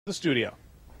The studio.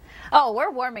 Oh, we're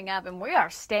warming up and we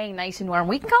are staying nice and warm.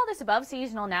 We can call this above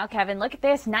seasonal now, Kevin. Look at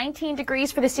this, 19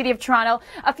 degrees for the city of Toronto.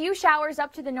 A few showers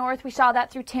up to the north. We saw that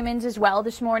through Timmins as well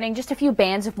this morning. Just a few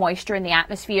bands of moisture in the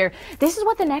atmosphere. This is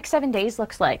what the next 7 days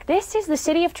looks like. This is the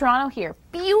city of Toronto here.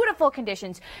 Beautiful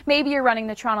conditions. Maybe you're running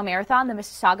the Toronto Marathon, the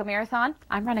Mississauga Marathon.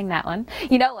 I'm running that one.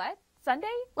 You know what? Sunday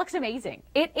looks amazing.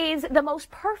 It is the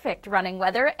most perfect running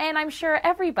weather, and I'm sure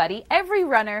every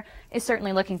runner is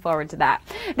certainly looking forward to that.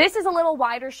 This is a little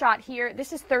wider shot here.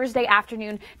 This is Thursday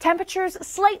afternoon. Temperatures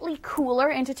slightly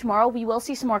cooler into tomorrow. We will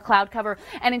see some more cloud cover.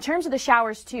 And in terms of the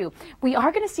showers too, we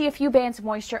are going to see a few bands of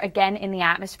moisture again in the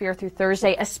atmosphere through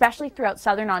Thursday, especially throughout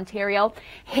southern Ontario.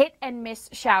 Hit and miss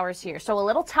showers here. So a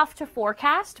little tough to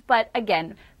forecast, but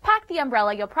again, pack the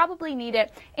umbrella. You'll probably need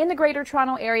it. In the greater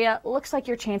Toronto area, looks like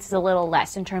your chance is a little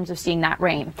less in terms of seeing that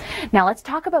rain. Now let's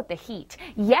talk about the heat.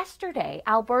 Yesterday,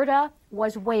 Alberta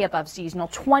was way above seasonal,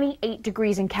 28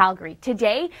 degrees in Calgary.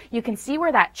 Today, you can see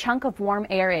where that chunk of warm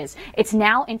air is. It's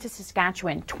now into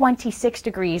Saskatchewan. 26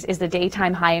 degrees is the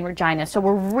daytime high in Regina. So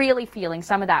we're really feeling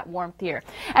some of that warmth here.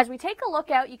 As we take a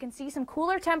look out, you can see some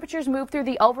cooler temperatures move through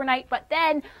the overnight, but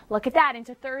then look at that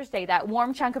into Thursday, that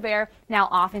warm chunk of air now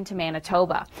off into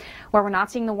Manitoba. Where we're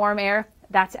not seeing the warm air,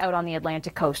 that's out on the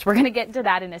Atlantic coast. We're going to get into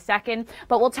that in a second,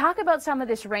 but we'll talk about some of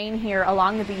this rain here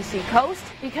along the BC coast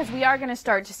because we are going to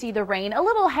start to see the rain a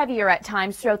little heavier at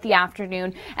times throughout the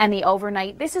afternoon and the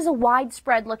overnight. This is a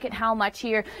widespread look at how much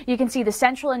here. You can see the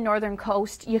central and northern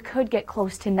coast. You could get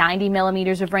close to 90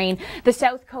 millimeters of rain. The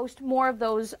south coast, more of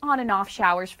those on and off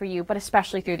showers for you, but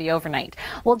especially through the overnight.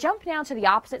 We'll jump now to the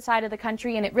opposite side of the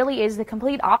country, and it really is the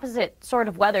complete opposite sort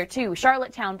of weather too.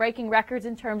 Charlottetown breaking records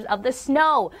in terms of the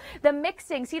snow, the mix.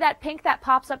 See that pink that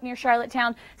pops up near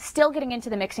Charlottetown? Still getting into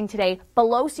the mixing today,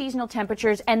 below seasonal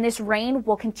temperatures, and this rain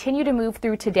will continue to move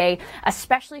through today,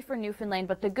 especially for Newfoundland.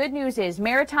 But the good news is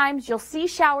Maritimes, you'll see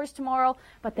showers tomorrow,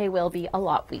 but they will be a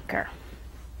lot weaker.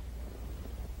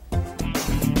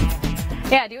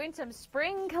 Yeah, doing some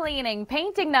spring cleaning,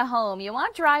 painting the home. You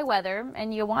want dry weather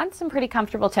and you want some pretty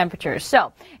comfortable temperatures.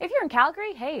 So if you're in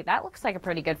Calgary, hey, that looks like a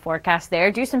pretty good forecast there.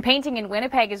 Do some painting in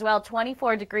Winnipeg as well,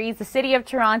 24 degrees. The city of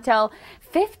Toronto,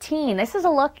 15. This is a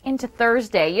look into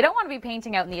Thursday. You don't want to be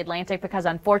painting out in the Atlantic because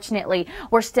unfortunately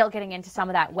we're still getting into some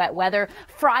of that wet weather.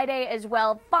 Friday as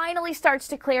well finally starts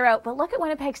to clear out, but look at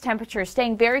Winnipeg's temperatures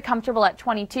staying very comfortable at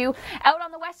 22. Out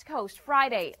on the west coast,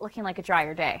 Friday looking like a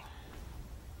drier day.